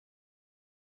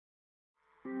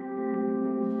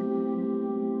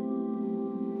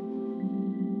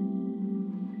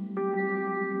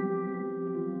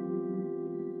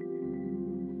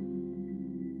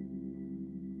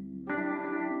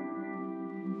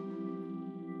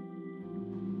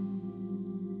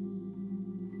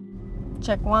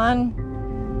Check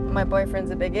one. My boyfriend's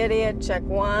a big idiot. Check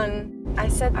one. I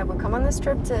said I would come on this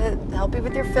trip to help you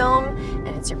with your film, and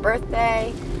it's your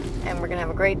birthday, and we're gonna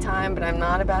have a great time, but I'm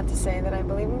not about to say that I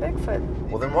believe in Bigfoot.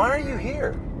 Well, then why are you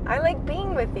here? I like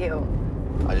being with you.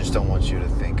 I just don't want you to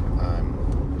think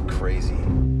I'm crazy.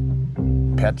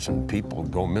 Pets and people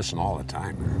go missing all the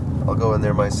time. I'll go in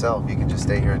there myself. You can just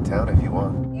stay here in town if you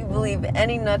want. You believe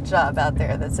any nut job out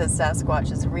there that says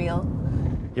Sasquatch is real?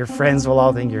 Your friends will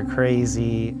all think you're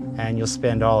crazy, and you'll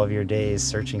spend all of your days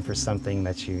searching for something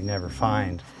that you never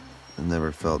find. I've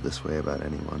never felt this way about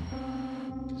anyone.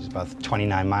 It's about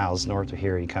 29 miles north of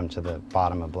here, you come to the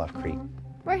bottom of Bluff Creek.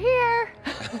 We're here.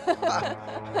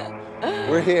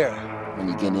 We're here. When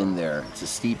you get in there, it's a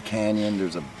steep canyon,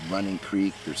 there's a running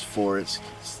creek, there's forest,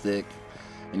 it's thick,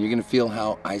 and you're gonna feel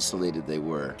how isolated they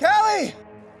were. Callie!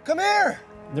 Come here!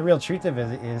 The real truth of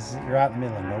it is you're out in the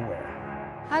middle of nowhere.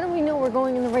 How do we know we're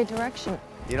going in the right direction?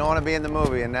 You don't want to be in the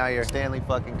movie, and now you're Stanley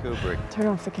fucking Kubrick. Turn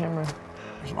off the camera.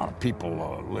 There's a lot of people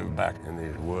live back in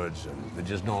these woods, and they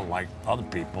just don't like other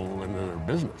people into their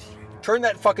business. Turn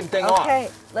that fucking thing off. Okay,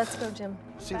 let's go, Jim.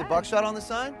 See the buckshot on the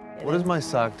sign? What is my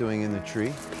sock doing in the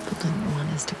tree? People didn't want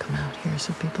us to come out here,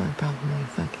 so people are probably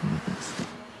fucking with us.